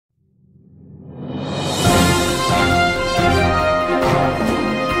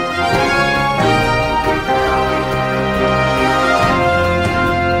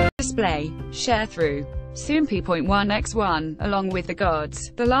Sharethrough. Soompi.1x1, along with the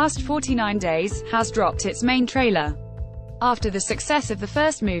gods, The Last 49 Days, has dropped its main trailer. After the success of the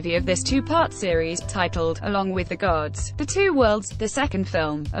first movie of this two-part series, titled, Along with the Gods, The Two Worlds, the second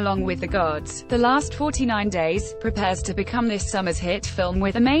film, Along with the Gods, The Last 49 Days, prepares to become this summer's hit film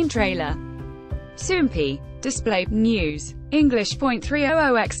with a main trailer. Soompi. Display. News. English.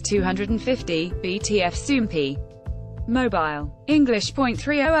 300x250, BTF Soompi. Mobile. English.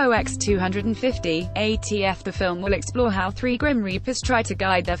 300x250, ATF. The film will explore how three Grim Reapers try to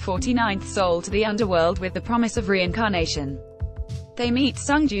guide their 49th soul to the underworld with the promise of reincarnation. They meet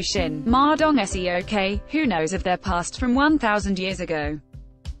Sungju Shin, Ma Dong Seok, who knows of their past from 1,000 years ago.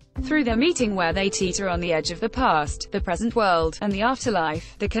 Through their meeting where they teeter on the edge of the past, the present world, and the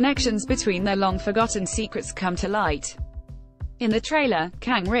afterlife, the connections between their long-forgotten secrets come to light. In the trailer,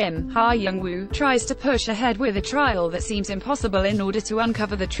 Kang Rim, Ha Young-woo, tries to push ahead with a trial that seems impossible in order to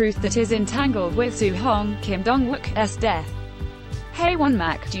uncover the truth that is entangled with Soo-hong, Kim Dong-wook's death.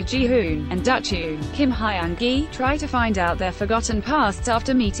 Hae-won-mak, Ju Ji-hoon, and Duk-choo, Kim Hyang-gi, try to find out their forgotten pasts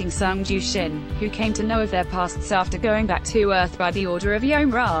after meeting Sungju Shin, who came to know of their pasts after going back to Earth by the order of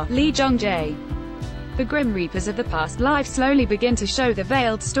Yeom-ra, Lee Jong-jae. The Grim Reapers of the past life slowly begin to show the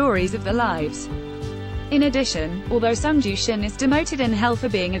veiled stories of their lives. In addition, although Sungju Shin is demoted in hell for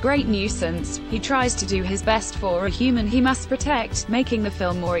being a great nuisance, he tries to do his best for a human he must protect, making the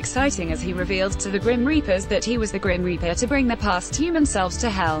film more exciting as he reveals to the Grim Reapers that he was the Grim Reaper to bring their past human selves to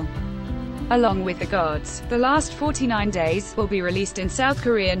hell. Along with the gods, The Last 49 Days will be released in South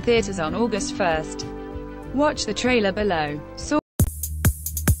Korean theaters on August 1st. Watch the trailer below.